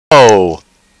What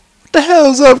the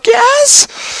hell's up,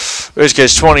 guys? In which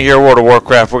case, 20-year World of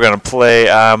Warcraft we're gonna play.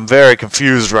 I'm very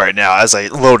confused right now as I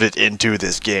loaded into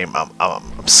this game.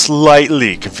 I'm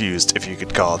slightly confused, if you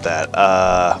could call it that.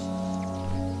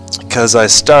 Because I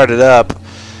started up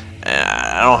and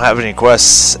I don't have any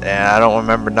quests, and I don't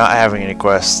remember not having any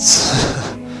quests.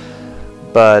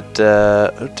 But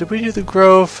did we do the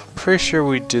Grove? I'm pretty sure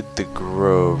we did the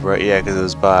Grove, right? Yeah, because it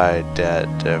was by that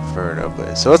Inferno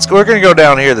place. So we're gonna go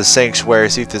down here, the Sanctuary,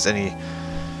 see if there's any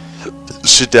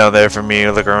shit down there for me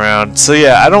to look around. So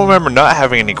yeah, I don't remember not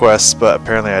having any quests, but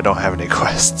apparently I don't have any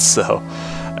quests. So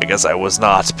I guess I was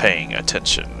not paying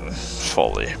attention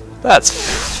fully. That's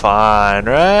fine,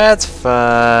 right? That's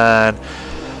fine.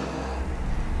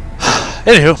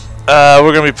 Anywho,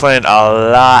 we're gonna be playing a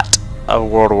lot of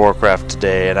World of Warcraft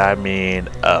today, and I mean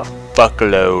a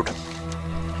fuckload,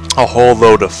 a whole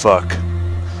load of fuck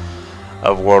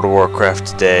of World of Warcraft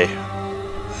today,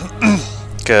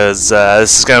 because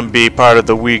this is gonna be part of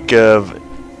the week of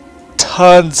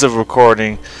tons of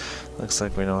recording. Looks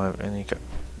like we don't have any.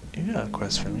 You got a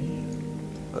quest for me?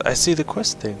 I see the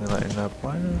quest thing lighting up.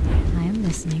 Why not? I am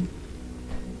listening.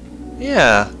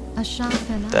 Yeah.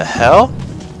 The hell?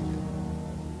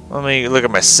 Let me look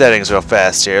at my settings real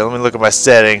fast here. Let me look at my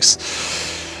settings.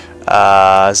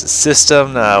 Is it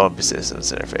system? No, it won't be system.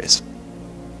 It's interface.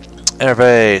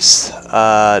 Interface.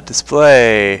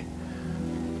 Display.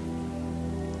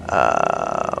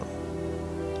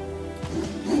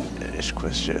 Each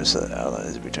quest shows so the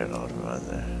outlines be turned on from out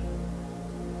there.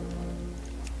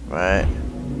 Right.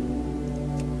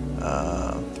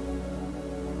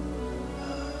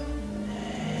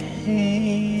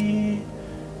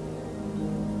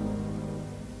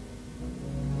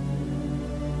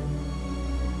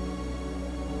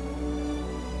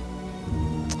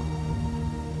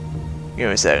 Give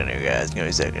me a second here, guys. Give me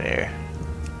a second here.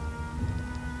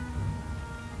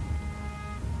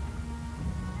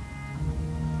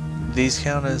 These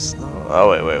count as... Oh,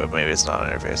 wait. Maybe it's not an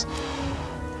interface.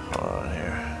 Hold on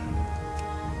here.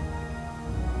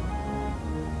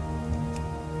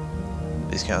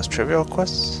 These count as trivial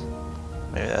quests?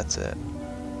 Maybe that's it.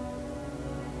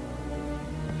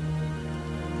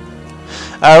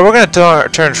 Alright, we're gonna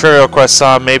turn trivial quests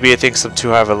on. Maybe it thinks I'm too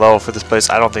high of a level for this place.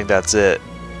 I don't think that's it.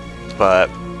 But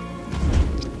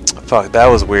fuck, that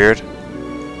was weird.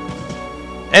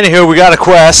 Anywho, we got a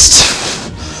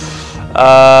quest,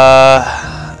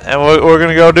 and we're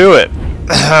gonna go do it.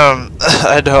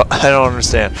 I don't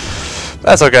understand.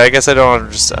 That's okay. I guess I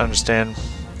don't understand.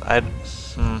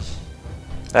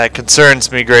 That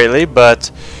concerns me greatly, but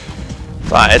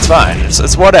fine. It's fine.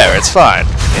 It's whatever. It's fine.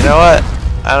 You know what?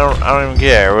 I don't even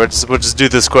care. We'll just do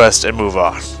this quest and move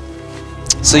on.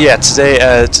 So yeah,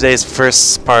 today's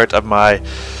first part of my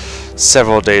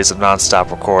several days of non-stop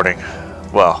recording.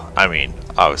 Well, I mean,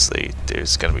 obviously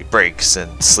there's gonna be breaks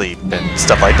and sleep and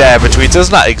stuff like that in between, so it's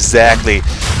not exactly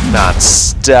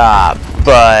non-stop,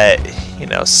 but you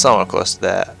know, somewhat close to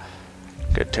that.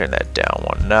 Gonna turn that down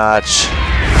one notch.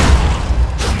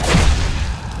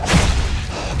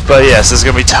 But yes, there's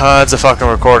gonna be tons of fucking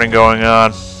recording going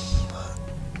on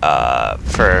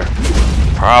for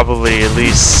probably at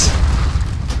least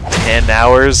 10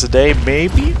 hours a day,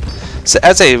 maybe? So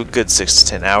I'd say a good 6 to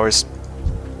 10 hours.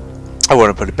 I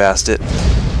wouldn't put it past it.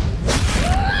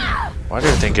 Why did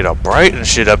everything get all bright and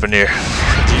shit up in here?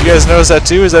 Do you guys notice that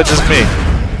too? Or is that just me?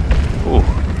 Ooh.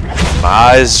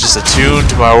 My eyes just attuned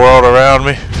to my world around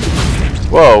me.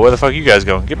 Whoa, where the fuck are you guys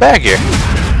going? Get back here.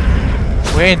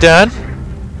 We ain't done.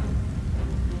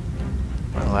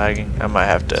 Am I lagging? I might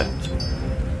have to...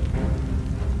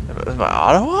 Is my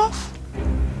auto off?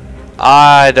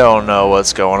 I don't know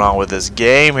what's going on with this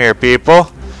game here,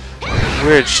 people.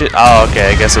 Weird shit. Oh, okay.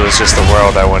 I guess it was just the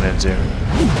world I went into.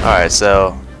 Alright,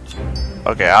 so...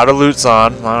 Okay, auto loot's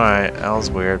on. Alright, that was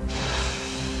weird.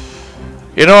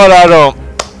 You know what? I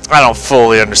don't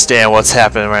fully understand what's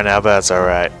happening right now, but that's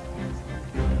alright.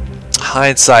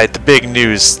 Hindsight, the big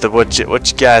news, what you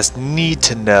guys need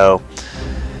to know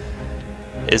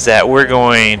is that we're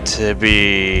going to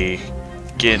be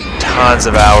getting tons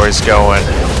of hours going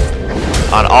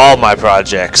on all my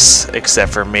projects,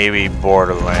 except for maybe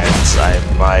Borderlands. I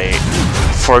might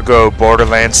forego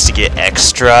Borderlands to get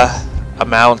extra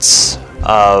amounts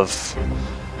of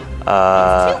Too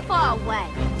far away.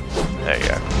 There you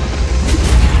go.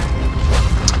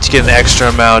 To get an extra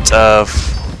amount of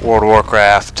World of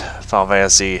Warcraft, Final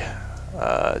Fantasy,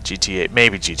 GTA,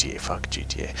 maybe GTA, fuck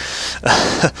GTA.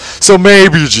 So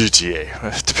maybe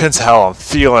GTA. It depends how I'm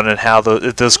feeling and how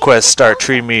if those quests start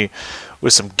treating me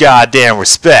with some goddamn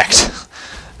respect.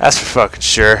 That's for fucking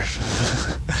sure.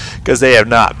 Because they have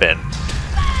not been.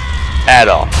 At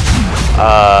all.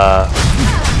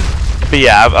 But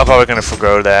yeah, I'm probably gonna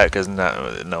forgo that because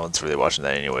no one's really watching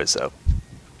that anyway. So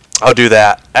I'll do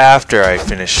that after I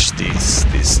finish this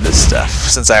stuff,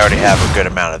 since I already have a good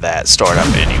amount of that stored up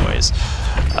anyways.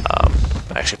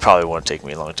 Actually, probably won't take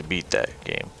me long to beat that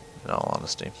game, in all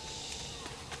honesty.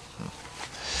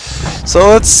 So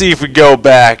let's see if we go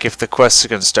back, if the quests are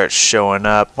gonna start showing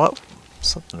up. What?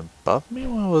 Something above me?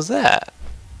 What was that?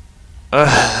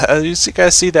 You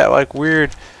guys see that like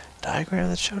weird diagram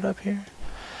that showed up here?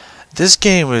 This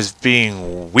game is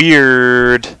being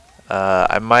weird.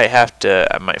 I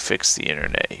might fix the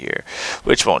internet here,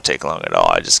 which won't take long at all.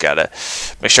 I just gotta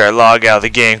make sure I log out of the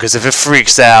game, because if it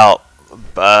freaks out,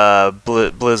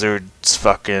 Blizzard's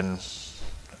fucking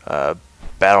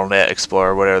BattleNet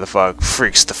Explorer, whatever the fuck,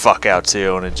 freaks the fuck out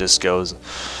too, and it just goes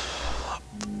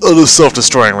on a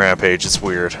self-destroying rampage. It's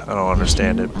weird. I don't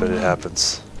understand it, but it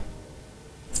happens.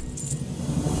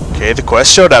 Okay, the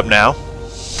quest showed up now.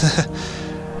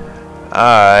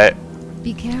 Alright.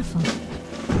 Be careful.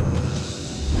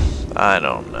 I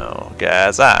don't know,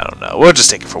 guys. I don't know. We'll just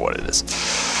take it for what it is.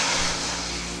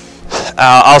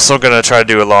 Also gonna try to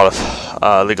do a lot of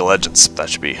League of Legends. That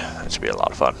should be a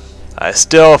lot of fun. I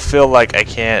still feel like I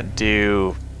can't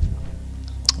do...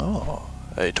 Oh,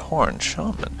 a Torn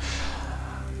Shaman.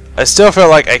 I still feel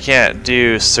like I can't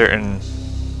do certain...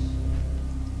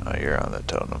 Oh, you're on the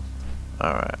totem.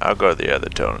 Alright, I'll go to the other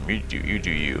totem. You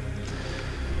do you.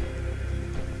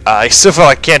 I still feel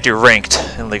like I can't do ranked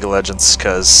in League of Legends,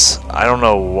 because I don't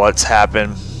know what's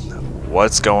happened,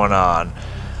 what's going on,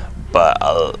 but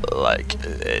like,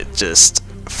 it just...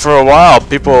 For a while,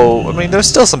 people, I mean, there's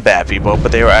still some bad people,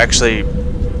 but they were actually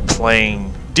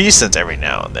playing decent every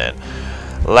now and then.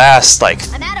 Last, like,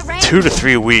 2 to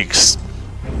 3 weeks,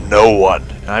 no one,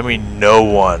 I mean no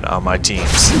one on my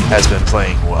teams has been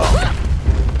playing well.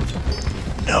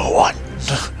 No one.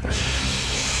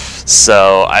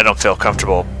 So, I don't feel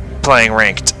comfortable playing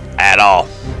ranked at all.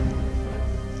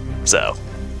 So,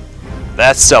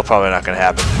 that's still probably not going to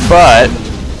happen. But,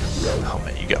 oh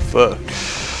man, you got fucked.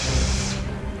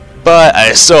 But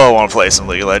I still want to play some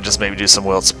League of Legends, maybe do some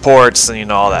world supports, and you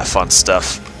know, all that fun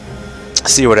stuff.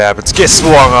 See what happens. Get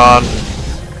swung on.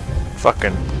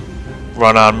 Fucking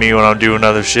run on me when I'm doing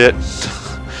other shit.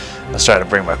 I was trying to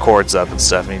bring my cords up and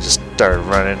stuff, and he just started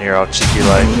running here all cheeky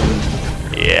like.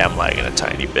 Yeah, I'm lagging a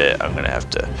tiny bit. I'm gonna have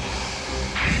to.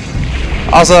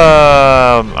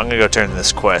 Awesome! I'm gonna go turn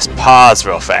this quest. Pause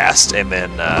real fast, and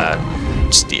then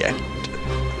just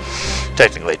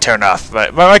technically turn off.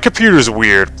 My computer's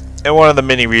weird. And one of the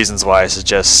many reasons why I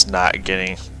suggest not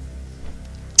getting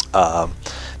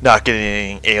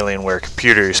Alienware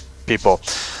computers, people,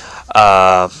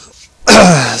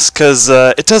 because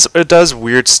it does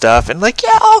weird stuff, and like,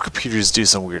 yeah, all computers do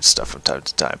some weird stuff from time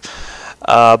to time,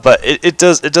 but it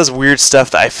does weird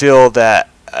stuff that I feel that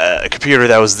a computer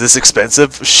that was this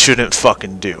expensive shouldn't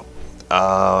fucking do.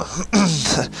 I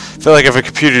feel like if a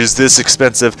computer is this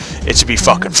expensive, it should be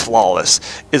fucking flawless,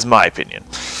 is my opinion.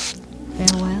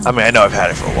 Farewell. I mean, I know I've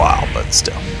had it for a while, but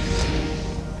still.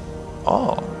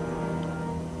 Oh.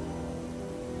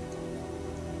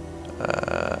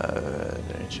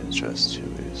 Ancient trust.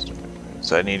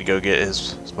 So I need to go get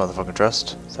his motherfucking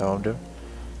trust? Is that what I'm doing?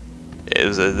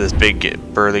 Is this big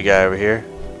burly guy over here?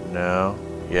 No.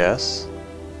 Yes.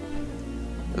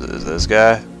 Is this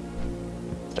guy?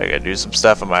 I gotta do some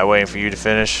stuff. Am I waiting for you to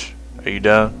finish? Are you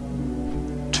done?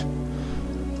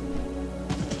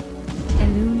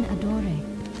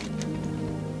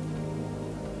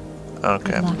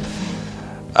 Okay.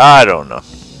 I don't know.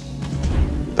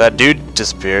 That dude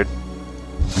disappeared.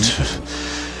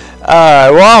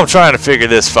 Alright, well, I'm trying to figure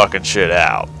this fucking shit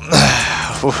out.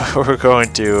 We're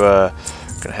going to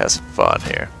have some fun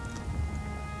here.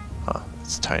 Huh,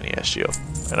 it's a tiny ass shield.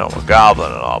 I know we're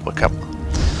goblin and all, but come on.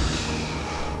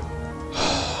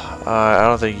 I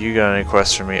don't think you got any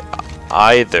quests for me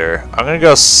either. I'm gonna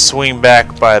go swing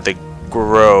back by the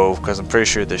grove, because I'm pretty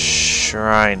sure the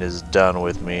shrine is done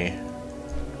with me.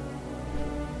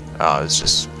 Oh, it's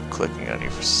just clicking on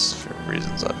you for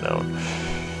reasons unknown.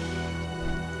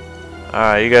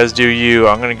 Alright, you guys do you.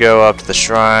 I'm gonna go up to the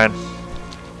shrine.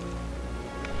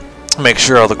 Make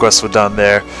sure all the quests were done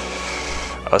there.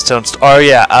 I was telling... Oh,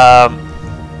 yeah,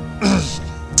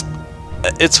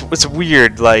 it's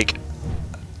weird, like...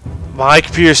 My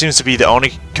computer seems to be the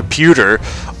only computer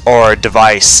or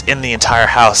device in the entire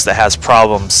house that has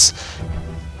problems,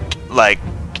 like,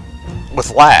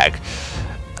 with lag.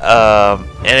 And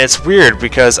it's weird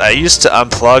because I used to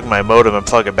unplug my modem and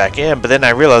plug it back in, but then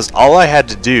I realized all I had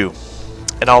to do,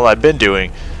 and all I've been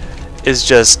doing, is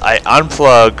just I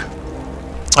unplug,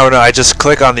 oh no, I just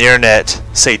click on the internet,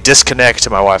 say disconnect to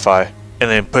my Wi-Fi, and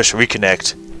then push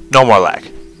reconnect, no more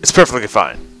lag. It's perfectly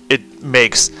fine. It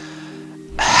makes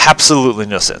absolutely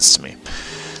no sense to me.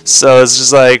 So it's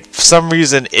just like, for some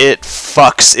reason, it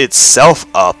fucks itself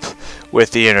up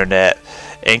with the internet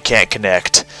and can't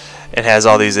connect and has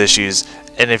all these issues.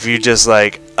 And if you just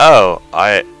like, oh,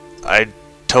 I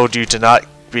told you to not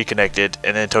be connected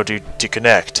and then told you to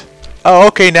connect. Oh,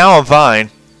 okay, now I'm fine.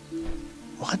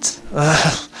 What?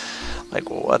 Like,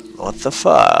 what the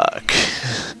fuck?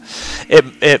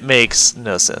 It makes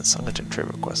no sense. I'm gonna turn trade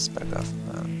requests back off.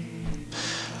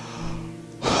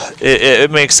 It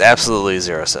makes absolutely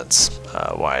zero sense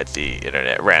why the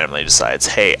internet randomly decides,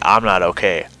 hey, I'm not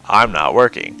okay, I'm not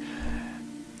working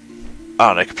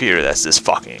on a computer that's this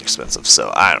fucking expensive.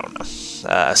 So I don't know.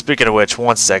 Speaking of which,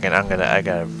 1 second, I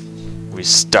gotta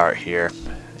restart here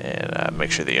and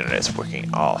make sure the internet's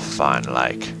working all fine.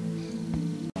 Like,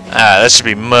 that should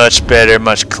be much better,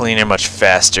 much cleaner, much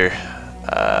faster.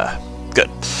 Good.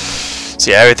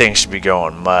 So yeah, everything should be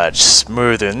going much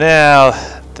smoother now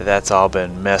that that's all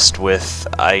been messed with.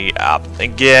 I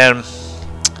again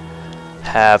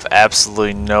have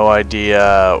absolutely no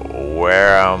idea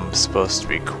where I'm supposed to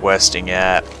be questing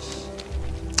at,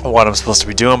 what I'm supposed to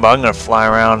be doing, but I'm gonna fly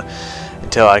around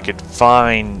until I could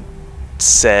find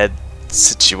said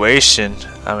situation.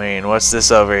 I mean, what's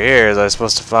this over here? Is I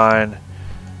supposed to find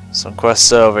some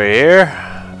quests over here?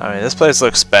 I mean, this place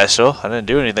looks special. I didn't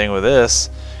do anything with this.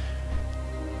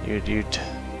 You'd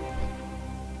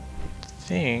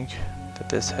think that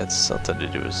this had something to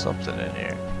do with something in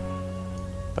here,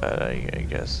 but I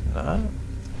guess not.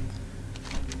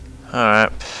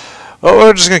 Alright. Well,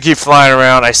 we're just gonna keep flying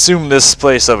around. I assume this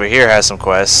place over here has some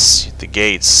quests, the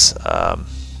gates, but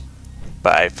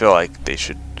I feel like they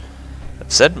should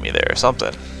have sent me there or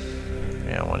something.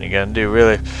 You know, what are you gonna do,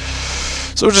 really?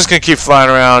 So we're just gonna keep flying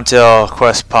around until a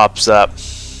quest pops up.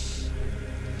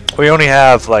 We only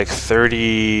have like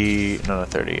 30, no, not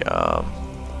 30,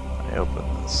 I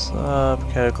open this up,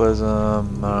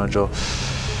 Cataclysm, module.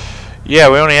 Yeah,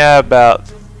 we only have about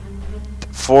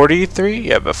 43,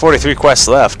 yeah, about 43 quests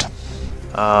left.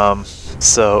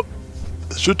 So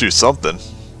it should do something,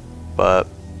 but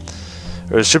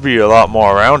there should be a lot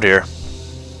more around here.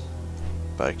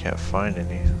 But I can't find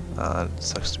any. It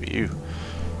sucks to be you.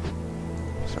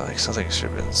 I feel like something should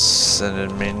have been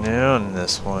sending me down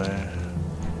this way.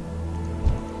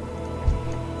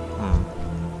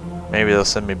 Maybe they'll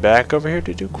send me back over here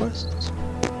to do quests?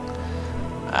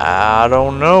 I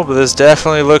don't know, but this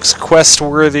definitely looks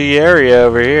quest-worthy area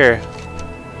over here.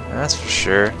 That's for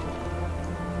sure.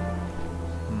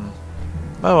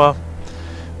 Oh well.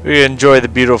 We enjoy the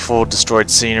beautiful destroyed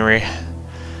scenery.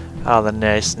 All the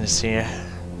niceness here.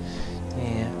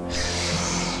 Yeah.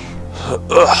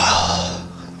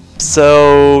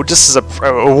 So, just as a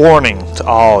warning to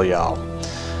all y'all,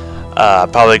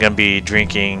 probably gonna be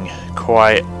drinking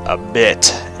quite a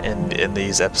bit in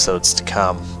these episodes to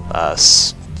come.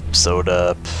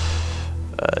 Soda,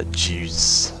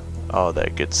 juice, all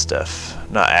that good stuff.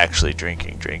 Not actually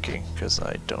drinking, because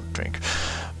I don't drink,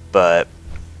 but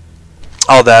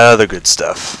all that other good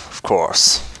stuff, of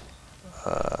course.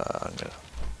 I'm gonna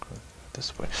go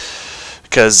this way,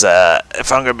 because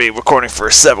if I'm gonna be recording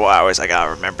for several hours, I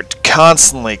gotta remember to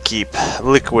constantly keep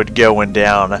liquid going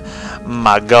down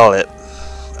my gullet.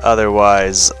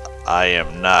 Otherwise, I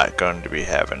am not going to be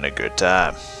having a good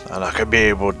time. I'm not going to be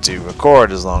able to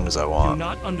record as long as I want. Do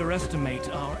not underestimate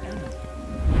our enemy.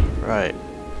 Right.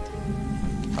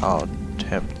 I'll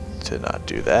attempt to not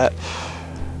do that.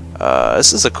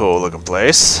 This is a cool looking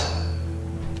place.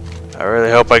 I really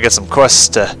hope I get some quests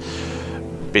to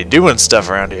be doing stuff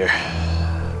around here.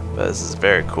 But this is a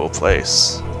very cool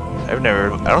place. I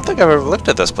don't think I've ever looked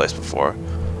at this place before.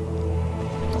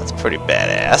 That's pretty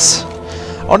badass.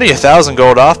 Only 1,000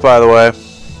 gold off, by the way,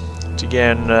 to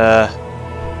get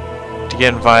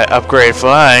my upgrade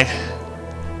flying.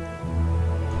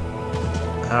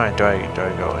 Alright, do I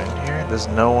go in here? There's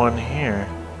no one here.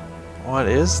 What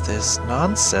is this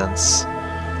nonsense?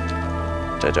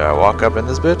 Do I walk up in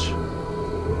this bitch?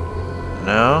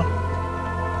 No?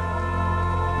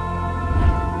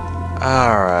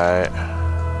 Alright.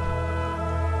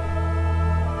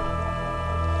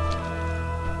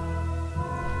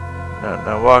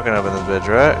 No walking up in this bitch,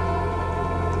 right?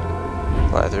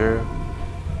 Fly through.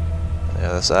 The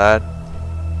other side.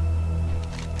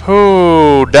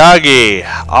 Ooh, doggy.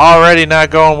 Already not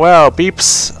going well.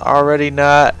 Beeps. Already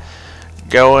not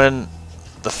going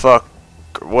the fuck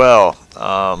well.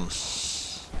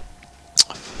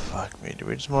 Fuck me. Do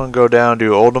we just want to go down and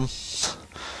do Oldham?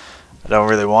 I don't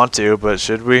really want to, but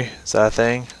should we? Is that a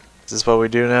thing? Is this what we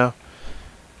do now?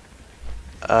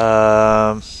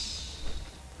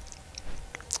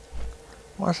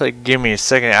 Once give me a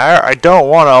second. I don't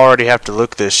want to already have to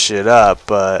look this shit up,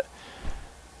 but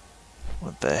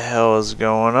what the hell is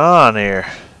going on here?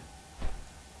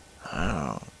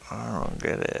 I don't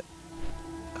get it.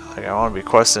 Like, I want to be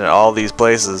questioning all these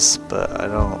places, but I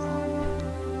don't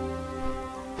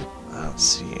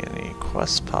see any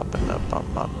quests popping up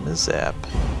on my Mizap.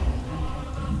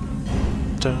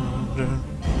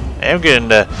 I am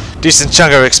getting a decent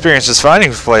chunk of experience just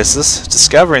finding places,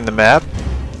 discovering the map.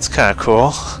 It's kind of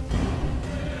cool.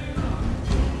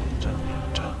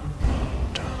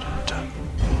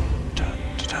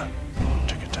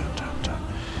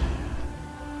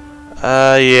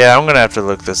 Yeah, I'm gonna have to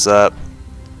look this up.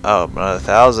 Oh, another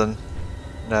 1,000.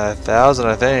 Another 1,000,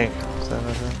 I think.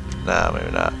 Nah, maybe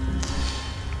not.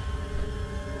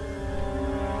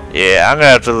 Yeah, I'm gonna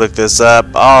have to look this up.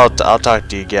 I'll talk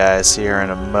to you guys here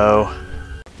in a mo.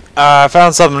 I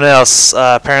found something else.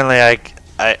 Apparently, I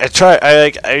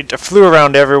flew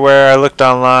around everywhere. I looked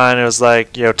online. It was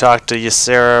like, you know, talk to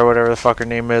Ysera, whatever the fuck her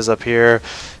name is up here.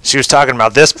 She was talking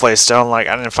about this place. So I'm like,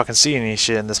 I didn't fucking see any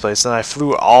shit in this place. Then I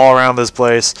flew all around this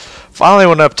place. Finally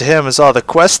went up to him and saw the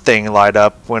quest thing light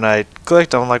up. When I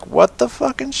clicked, I'm like, what the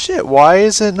fucking shit? Why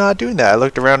is it not doing that? I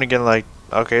looked around again, like,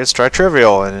 okay, let's try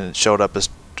trivial, and it showed up as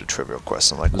a trivial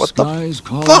quest. I'm like, what the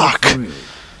fuck?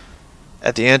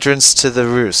 At the entrance to the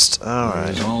roost.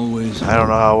 Alright. I don't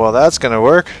know how well that's gonna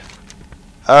work.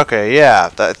 Okay, yeah.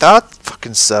 I thought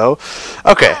fucking so.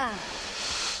 Okay.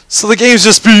 So the game's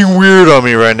just being weird on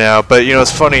me right now, but you know, it's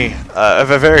funny. I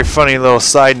have a very funny little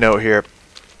side note here.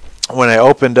 When I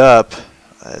opened up,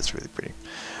 that's really pretty.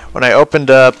 When I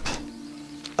opened up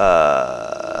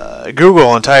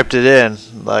Google and typed it in,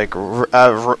 like,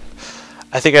 I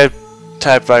think I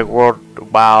typed like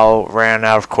WoW ran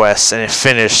out of quests, and it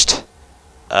finished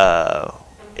in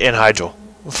Hyjal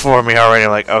for me already.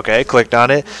 I'm like, okay, clicked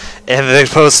on it, and the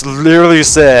post literally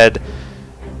said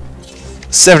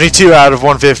 72 out of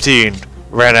 115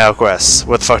 ran out of quests.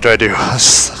 What the fuck do I do?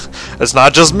 It's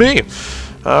not just me.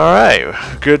 Alright,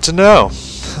 good to know.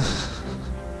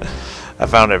 I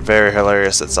found it very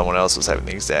hilarious that someone else was having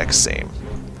the exact same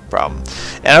problem.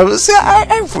 And I was,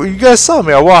 you guys saw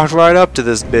me, I walked right up to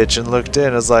this bitch and looked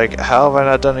in. I was like, how have I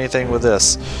not done anything with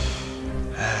this?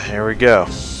 Here we go.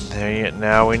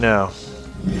 Now we know.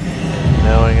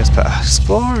 Knowing is power.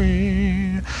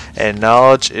 Exploring. And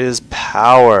knowledge is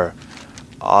power.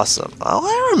 Awesome. Oh,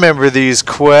 I remember these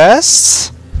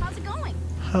quests. How's it going?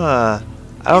 Huh.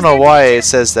 I don't know why it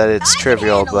says that it's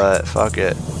trivial, but fuck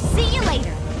it. See you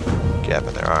later. Gap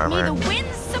in their armor.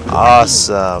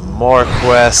 Awesome. More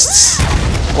quests.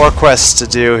 More quests to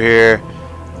do here.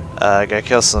 Gotta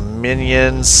kill some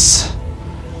minions.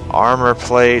 Armor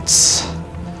plates.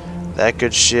 That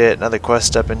good shit. Another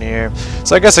quest up in here.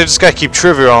 So I guess I just gotta keep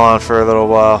trivial on for a little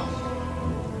while.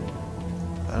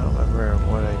 I don't remember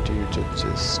what I do to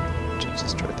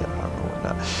destroy that armor or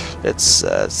whatnot. Let's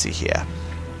see here.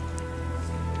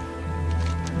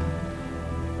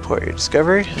 Report your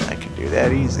discovery. I can do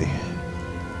that easy.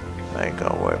 I ain't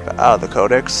gonna worry about. Oh, the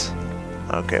codex.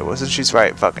 Okay, well, since she's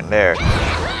right fucking there,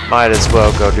 might as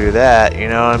well go do that. You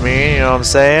know what I mean? You know what I'm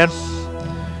saying?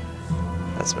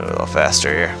 Let's move a little faster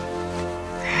here.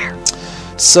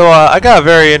 So I got a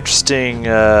very interesting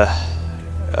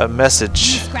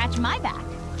message. You scratch my back,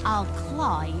 I'll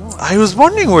claw yours. I was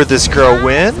wondering where this girl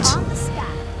went.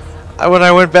 When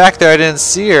I went back there, I didn't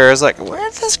see her. I was like, where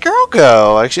did this girl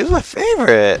go? Like, she was my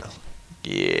favorite.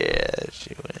 Yeah,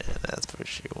 she went. That's where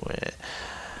she went.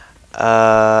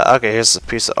 Okay, here's a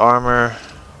piece of armor.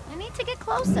 I need to get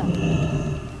closer.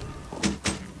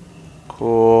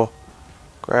 Cool.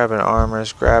 Grabbing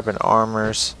armors, grabbing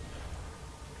armors.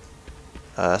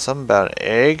 Something about an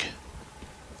egg.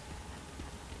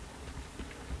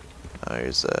 Oh,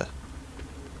 here's a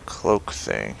cloak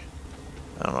thing.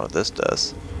 I don't know what this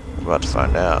does. We're about to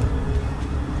find out.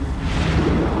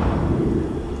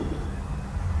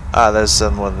 Ah, there's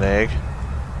something with an egg.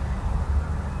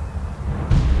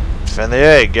 Defend the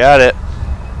egg, got it.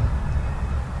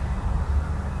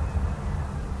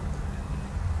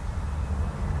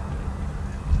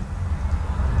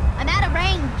 I'm out of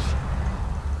range.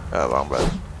 Oh, wrong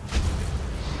button.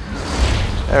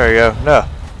 There we go. No.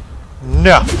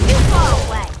 No! Too far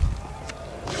away.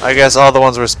 I guess all the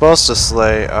ones we're supposed to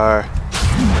slay are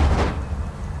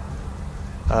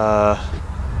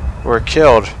were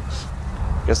killed.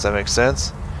 Guess that makes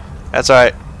sense. That's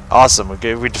alright. Awesome. We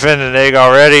defended an egg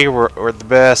already. We're the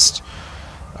best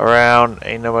around.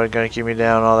 Ain't nobody gonna keep me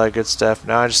down. All that good stuff.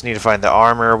 Now I just need to find the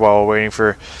armor while we're waiting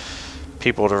for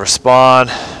people to respawn.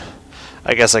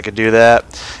 I guess I could do that.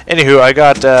 Anywho, I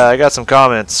got some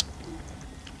comments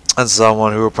on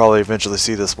someone who will probably eventually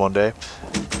see this one day.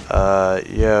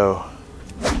 Yo.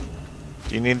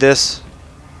 Do you need this?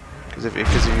 Because if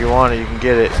you want it, you can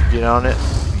get it. Get on it.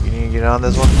 You need to get on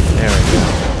this one. There we go.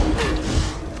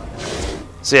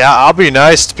 See, I'll be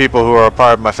nice to people who are a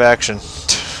part of my faction.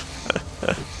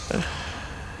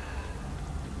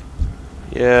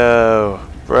 Yo,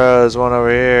 bro, there's one over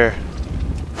here.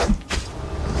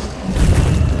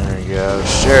 There we go.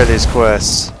 Share these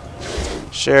quests.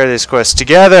 Share these quests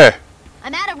together.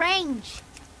 I'm out of range.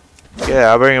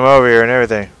 Yeah, I'll bring him over here and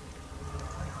everything.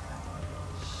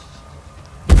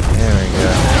 There we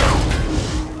go.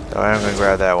 Oh, I'm gonna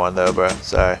grab that one though, bro.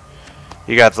 Sorry.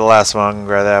 You got the last one. I'm gonna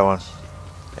grab that one.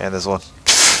 And this one.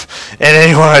 And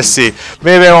anyone I see.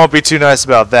 Maybe I won't be too nice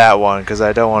about that one because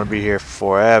I don't want to be here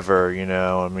forever, you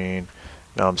know. I mean,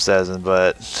 no, I'm saying,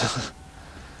 but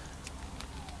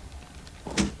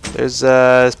there's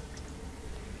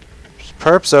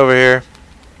perps over here.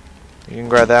 You can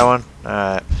grab that one. All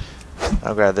right.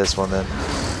 I'll grab this one then.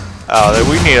 Oh,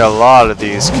 we need a lot of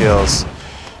these kills.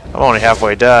 I'm only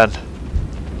halfway done.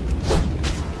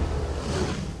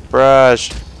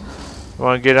 Brush. You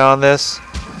want to get on this?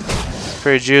 It's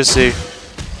pretty juicy.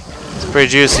 It's pretty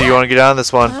juicy. You want to get on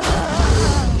this one?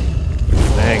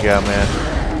 There you go, man.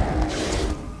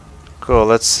 Cool.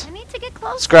 Let's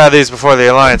grab these before the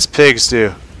Alliance pigs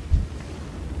do.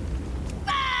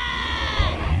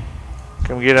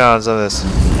 Come get on some of this.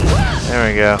 There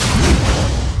we go.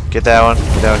 Get that one.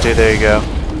 Get that one too. There you go.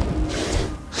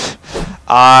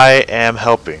 I am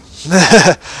helping.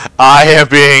 I am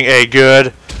being a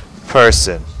good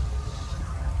person.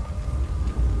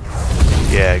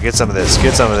 Yeah, get some of this.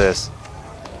 Get some of this.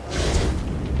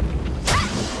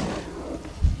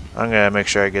 I'm gonna make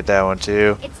sure I get that one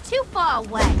too. It's too far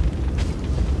away.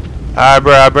 Alright,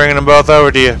 bro. I'm bringing them both over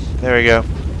to you. There we go.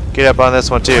 Get up on this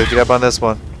one too. Get up on this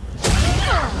one.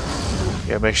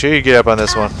 Yeah, make sure you get up on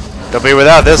this one. Don't be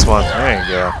without this one. There you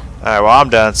go. Alright, well I'm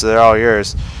done, so they're all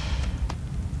yours.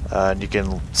 And you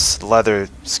can leather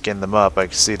skin them up. I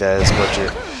can see that is what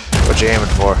you're aiming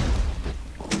for.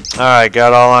 Alright,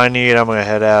 got all I need. I'm gonna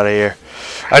head out of here.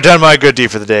 I've done my good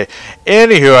deed for the day.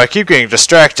 Anywho, I keep getting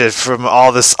distracted from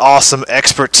all this awesome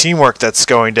expert teamwork that's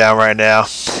going down right now.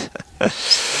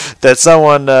 That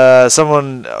someone was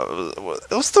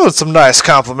throwing some nice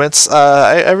compliments.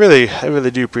 I really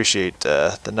do appreciate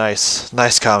the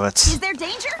nice comments. Is there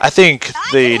danger? I think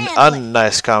the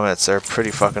unnice comments are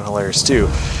pretty fucking hilarious too.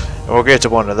 And we'll get to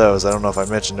one of those. I don't know if I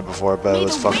mentioned it before, but it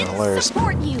was fucking hilarious. See you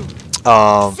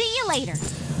later.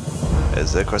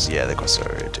 Is the quest? Yeah, the quest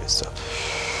over here too. So,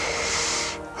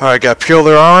 all right, got peel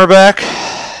their armor back.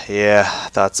 Yeah, I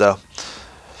thought so.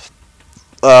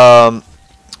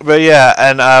 But yeah,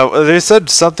 and they said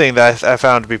something that I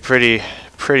found to be pretty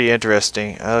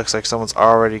interesting. It looks like someone's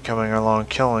already coming along,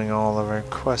 killing all of our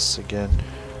quests again.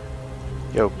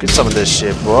 Yo, get some of this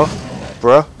shit, bro.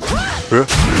 Wow, you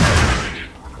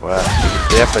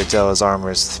can definitely tell his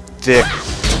armor is thick.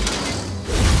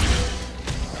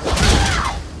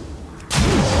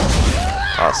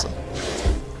 Awesome.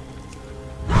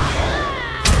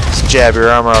 Just jab your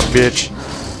armor up, bitch.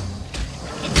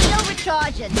 It's still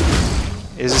recharging.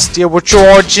 Is it still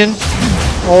recharging?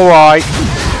 Alright.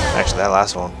 Actually, that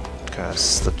last one kind of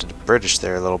slipped into British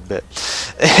there a little bit.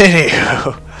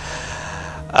 Anywho.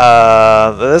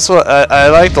 This one, I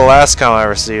like the last comment I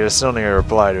received. I still need to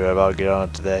reply to it, but I'll get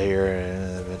on to that here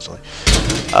eventually.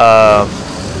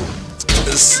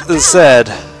 It said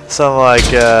something like,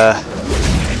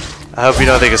 I hope you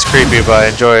don't think it's creepy, but I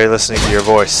enjoy listening to your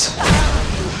voice.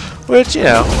 Which, you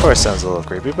know, of course sounds a little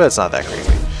creepy, but it's not that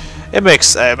creepy. It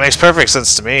makes perfect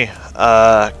sense to me,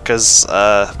 because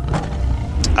a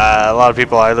lot of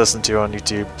people I listen to on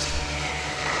YouTube,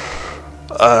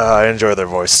 I enjoy their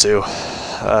voice too.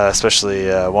 Especially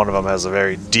one of them has a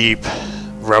very deep,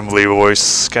 rumbly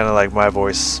voice, kind of like my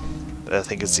voice. I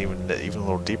think it's even a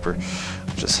little deeper,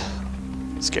 which is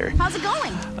scary. How's it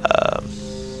going?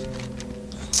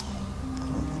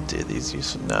 Dude, these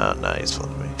useful? No, not useful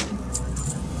to me.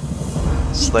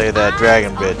 Slay that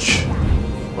dragon bitch.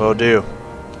 Will do.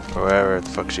 Or wherever the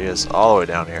fuck she is, all the way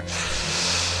down here.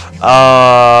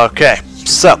 Okay,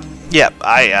 so yeah,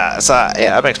 yeah,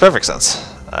 it makes perfect sense,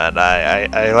 and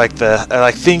I like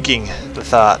thinking the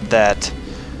thought that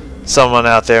someone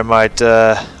out there might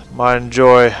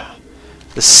enjoy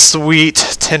the sweet,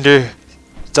 tender,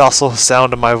 docile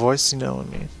sound of my voice. You know what I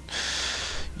mean?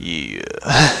 Yeah.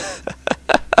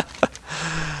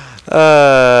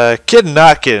 Kidding,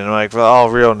 not kidding. Like, for all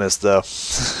realness, though.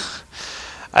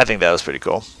 I think that was pretty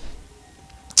cool.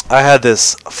 I had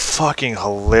this fucking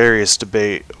hilarious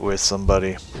debate with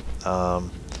somebody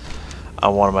on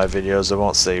on one of my videos. I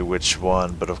won't say which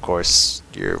one, but of course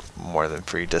you're more than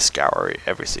free to scour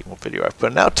every single video I've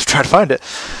put out to try to find it.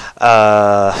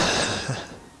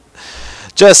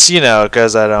 Just, you know,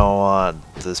 because I don't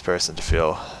want this person to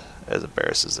feel as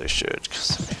embarrassed as they should.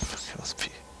 Because I mean,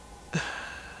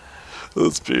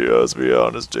 let's be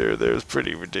honest here. They're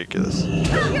pretty ridiculous.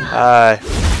 Hi.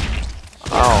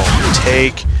 Oh,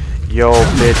 take your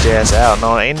bitch ass out.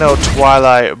 No, ain't no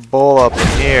Twilight Bull up in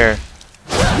here.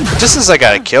 Just as I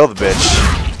gotta kill the bitch.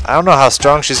 I don't know how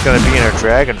strong she's gonna be in her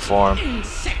dragon form.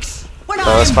 So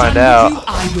let's find out.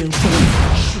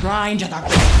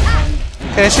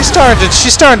 Okay, she's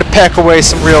starting to peck away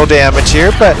some real damage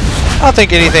here, but I don't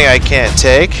think anything I can't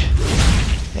take.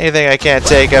 Anything I can't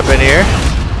take up in here.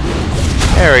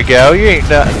 There we go. You ain't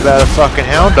nothing about a fucking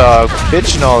hound dog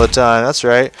bitching all the time. That's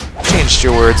right. Changed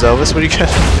your words, Elvis. What are you gonna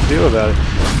do about it?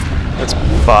 Let's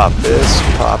pop this,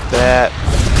 pop that.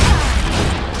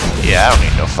 Yeah, I don't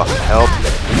need no fucking help.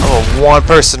 I'm a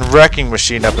one-person wrecking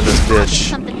machine up in this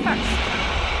bitch.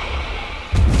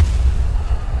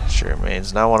 Sure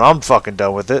means not when I'm fucking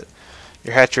done with it.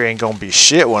 Your hatchery ain't gonna be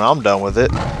shit when I'm done with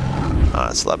it.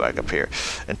 Let's slide back up here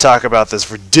and talk about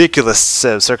this ridiculous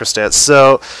set of circumstance.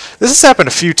 So this has happened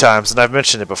a few times, and I've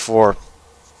mentioned it before,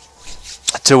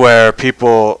 to where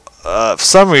people, for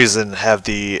some reason, have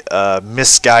the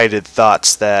misguided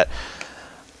thoughts that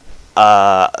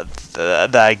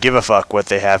that I give a fuck what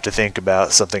they have to think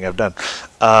about something I've done.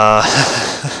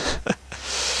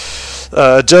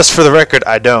 Just for the record,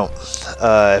 I don't.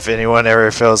 If anyone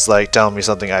ever feels like telling me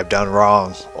something I've done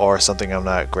wrong, or something I'm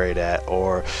not great at,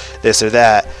 or this or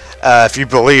that, if you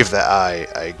believe that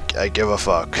I give a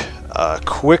fuck,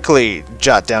 quickly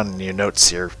jot down in your notes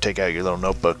here, take out your little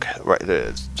notebook,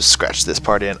 just scratch this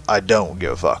part in. I don't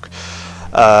give a fuck.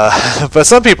 But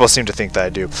some people seem to think that I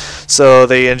do. So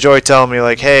they enjoy telling me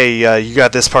like, hey, you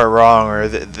got this part wrong, or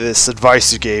this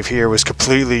advice you gave here was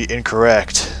completely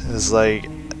incorrect. It's like,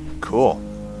 cool.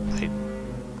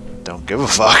 Don't give a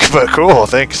fuck, but cool.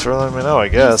 Thanks for letting me know, I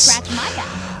guess.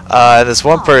 This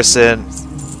one person,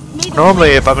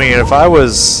 normally, if I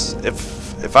was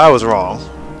wrong,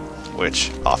 which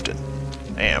often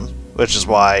am, which is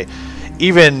why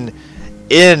even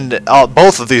in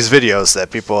both of these videos that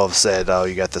people have said, oh,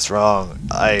 you got this wrong,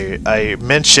 I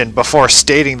mentioned before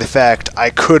stating the fact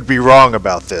I could be wrong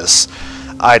about this.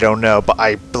 I don't know, but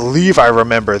I believe I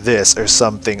remember this or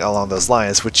something along those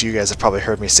lines, which you guys have probably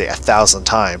heard me say 1,000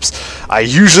 times. I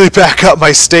usually back up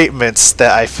my statements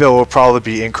that I feel will probably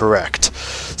be incorrect.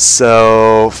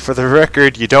 So, for the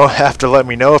record, you don't have to let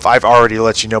me know if I've already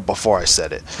let you know before I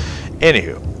said it.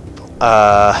 Anywho,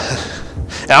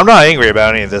 and I'm not angry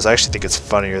about any of this. I actually think it's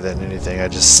funnier than anything. I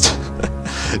just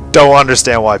don't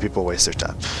understand why people waste their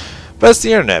time. But it's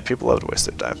the internet. People love to waste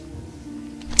their time.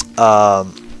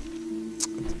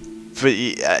 But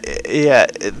yeah,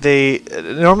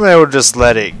 normally I would just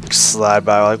let it slide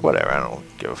by, like, whatever, I don't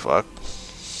give a fuck.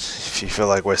 If you feel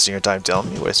like wasting your time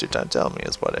telling me, waste your time telling me,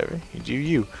 it's whatever. You do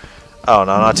you. Oh,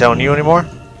 no, I'm not telling you anymore?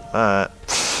 Alright.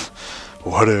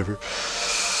 Whatever.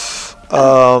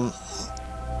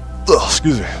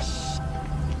 Excuse me.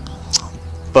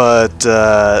 But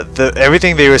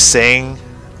everything they were saying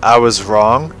I was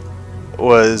wrong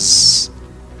was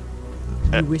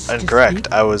incorrect.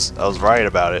 I was right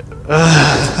about it.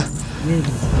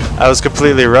 I was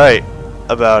completely right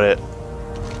about it.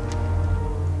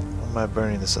 Why am I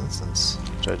burning this instance?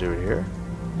 Should I do it here?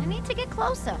 I need to get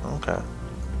closer. Okay.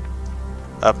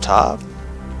 Up top?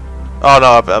 Oh no,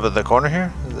 up at the corner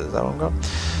here? Is that one going?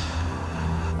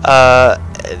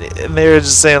 And they were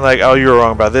just saying like, oh, you were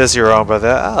wrong about this, you were wrong about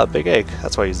that. Ah, big egg.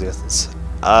 That's why I use the instance.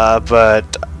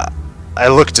 But I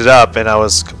looked it up and I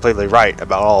was completely right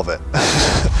about all of it.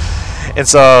 And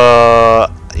so,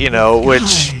 you know,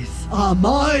 which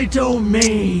my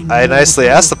domain. I nicely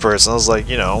asked the person. I was like,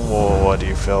 you know, well, what do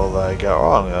you feel that I got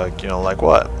wrong? Like, you know, like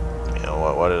what? You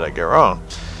know, what did I get wrong?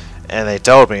 And they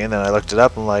told me, and then I looked it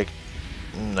up and I'm like,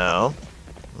 no,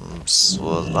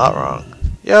 was not wrong.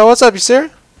 Yo, what's up, you sir?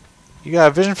 You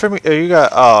got a vision for me? You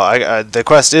got? Oh, the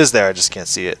quest is there. I just can't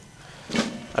see it.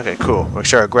 Okay, cool. Make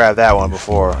sure I grab that one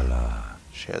before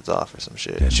she heads off or some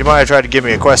shit. She might have tried to give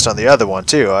me a quest on the other one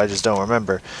too. I just don't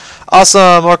remember.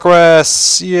 Awesome, more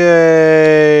quests!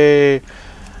 Yay!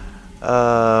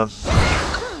 Oh,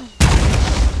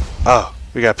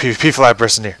 we got a PvP fly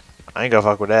person here. I ain't gonna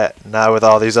fuck with that. Not with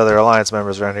all these other Alliance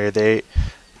members around here. They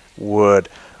would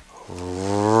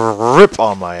rip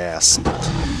on my ass.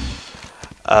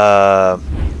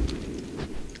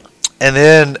 And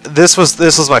then this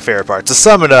was my favorite part. To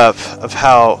sum it up of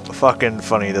how fucking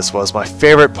funny this was, my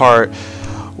favorite part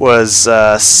was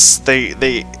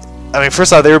they I mean,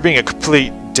 first off, they were being a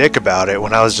complete dick about it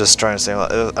when I was just trying to say,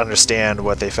 understand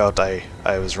what they felt I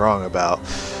was wrong about.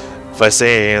 By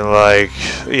saying, like,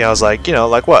 you know, I was like, you know,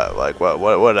 like what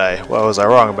was I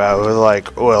wrong about? It was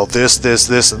like, well, this,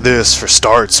 and this for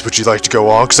starts. Would you like to go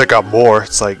on? Because I got more.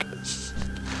 It's like,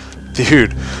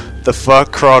 dude, the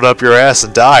fuck crawled up your ass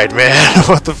and died, man.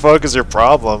 What the fuck is your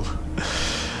problem?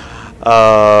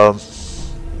 But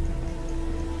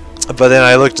then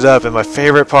I looked it up, and my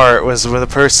favorite part was when the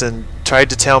person tried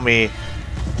to tell me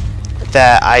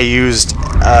that I used,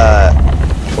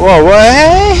 whoa,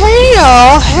 hey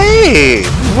y'all, hey,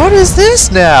 what is this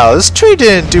now? This tree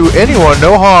didn't do anyone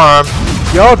no harm.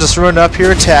 Y'all just run up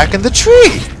here attacking the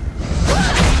tree.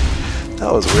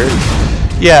 That was weird.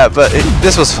 Yeah, but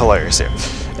this was hilarious here.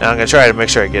 And I'm going to try to make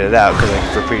sure I get it out, because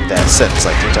I've repeated that sentence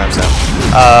like 3 times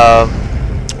now.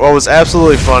 What was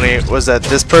absolutely funny was that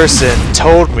this person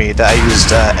told me that I used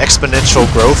exponential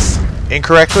growth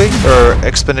incorrectly, or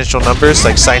exponential numbers,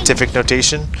 like scientific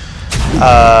notation.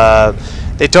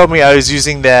 They told me I was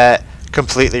using that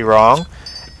completely wrong,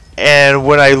 and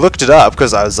when I looked it up,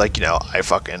 because I was like, you know,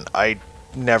 I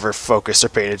never focused or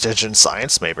paid attention to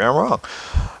science, maybe I'm wrong.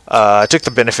 I took the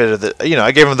benefit of the, you know,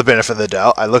 I gave them the benefit of the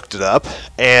doubt. I looked it up,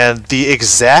 and the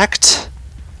exact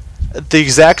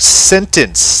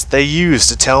sentence they used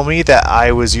to tell me that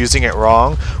I was using it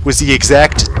wrong was the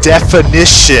exact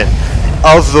definition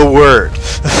of the word.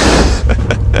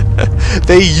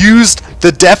 They used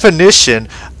the definition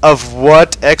of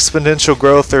what exponential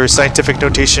growth or scientific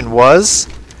notation was.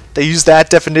 They used that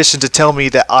definition to tell me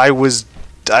that I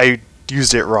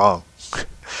used it wrong.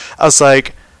 I was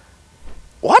like,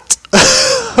 what?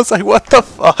 I was like, what the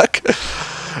fuck?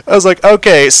 I was like,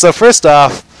 okay, so first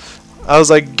off, I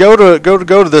was like, go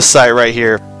to this site right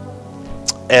here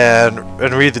and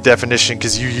read the definition,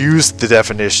 because you used the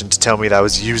definition to tell me that I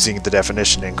was using the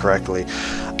definition incorrectly.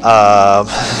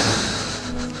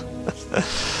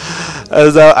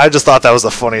 I just thought that was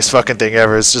the funniest fucking thing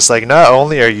ever. It's just like, not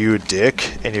only are you a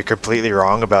dick and you're completely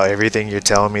wrong about everything you're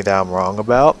telling me that I'm wrong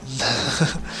about,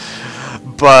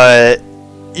 but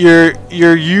you're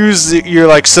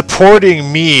like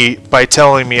supporting me by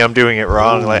telling me I'm doing it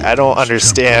wrong. Like, I don't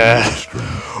understand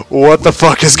what the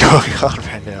fuck is going on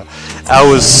right now. That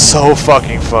was so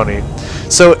fucking funny.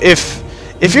 So if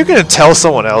you're gonna tell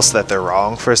someone else that they're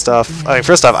wrong, first off, I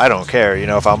don't care. You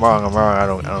know, if I'm wrong, I'm wrong. I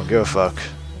don't give a fuck.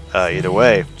 Either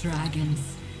way.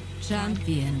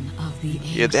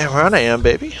 You're damn right I am,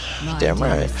 baby. Damn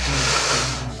right.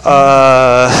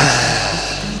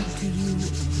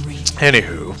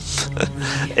 Anywho,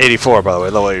 84 by the way,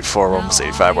 level 84. We're almost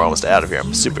 85. We're almost out of here.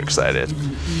 I'm super excited.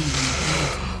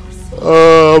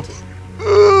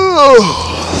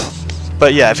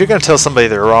 But yeah, if you're gonna tell somebody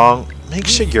they're wrong, make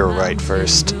sure you're right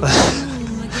first.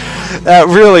 That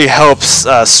really helps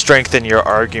strengthen your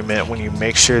argument when you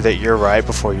make sure that you're right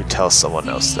before you tell someone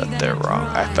else that they're wrong.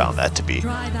 I found that to be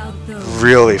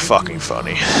really fucking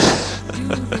funny.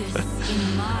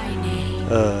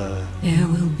 There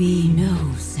will be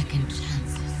no second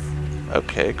chances.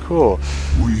 Okay, cool.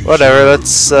 Whatever.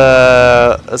 Let's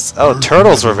oh,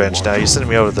 Turtle's Revenge. Now you sending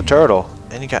me over to the turtle,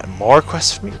 and you got more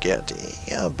quests for me?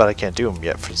 Yeah, but I can't do them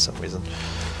yet for some reason.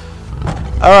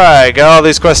 All right, got all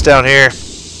these quests down here.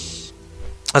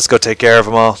 Let's go take care of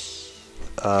them all.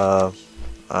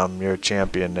 I'm your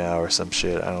champion now or some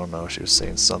shit. I don't know. She was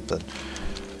saying something.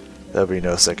 There'll be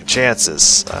no second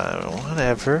chances.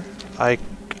 Whatever. I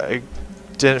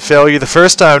didn't fail you the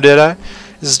first time, did I?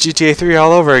 This is GTA 3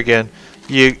 all over again.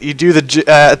 You do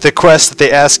the quest that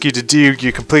they ask you to do.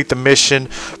 You complete the mission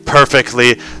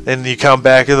perfectly, then you come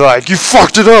back and they're like, you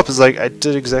fucked it up. It's like, I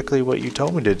did exactly what you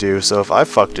told me to do. So if I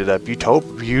fucked it up, you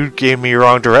gave me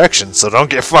wrong direction. So don't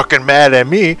get fucking mad at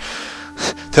me.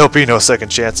 There'll be no second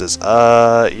chances.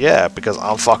 Yeah, because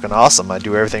I'm fucking awesome. I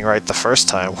do everything right the first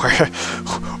time.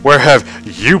 Where have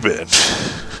you been?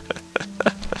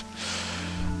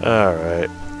 All right.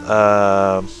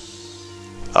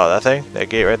 Oh, that thing? That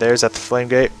gate right there? Is that the flame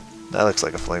gate? That looks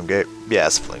like a flame gate. Yeah,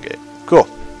 it's a flame gate. Cool.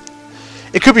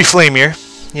 It could be flamier.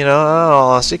 You know, in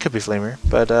all honesty, it could be flamier.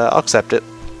 But I'll accept it.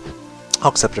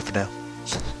 I'll accept it for now.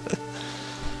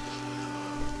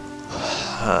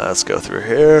 Let's go through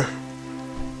here.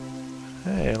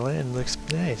 Hey, land looks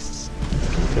nice.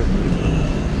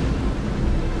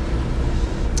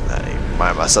 I need to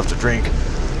remind myself to drink.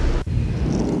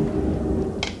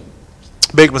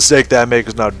 Big mistake that I make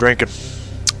is not drinking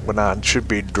when I should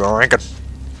be drinking.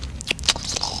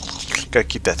 Gotta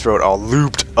keep that throat all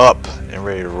lubed up and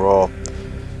ready to roll.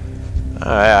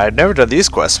 I've never done these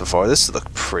quests before. This looks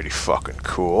pretty fucking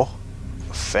cool.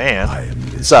 A fan.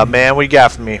 What's up, man? What you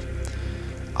got for me?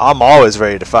 I'm always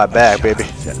ready to fight back, baby.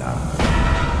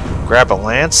 Grab a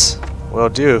lance? Will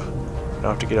do. Don't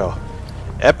have to get all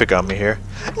epic on me here.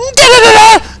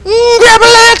 Grab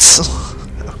a lance!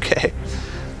 Okay.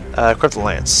 Equip the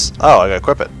lance. Oh, I gotta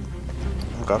equip it.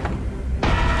 Okay.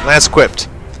 Lance equipped.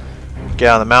 Get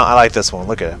on the mount. I like this one.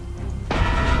 Look at it.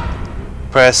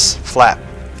 Press flap.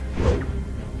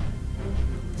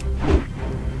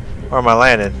 Where am I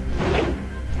landing?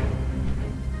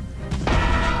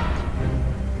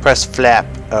 Press flap.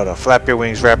 Oh no. Flap your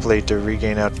wings rapidly to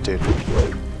regain altitude.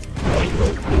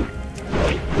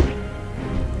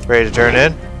 Ready to turn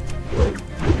in?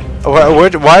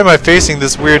 Why am I facing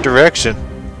this weird direction?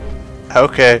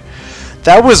 Okay.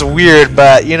 That was weird,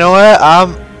 but you know what?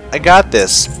 I got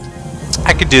this.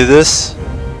 I can do this.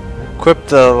 Equip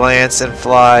the lance and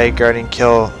fly, guarding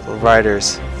kill the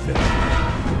riders.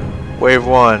 Wave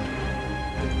 1.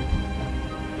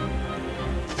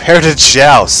 Prepare to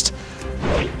joust.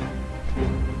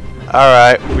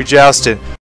 Alright, we jousted.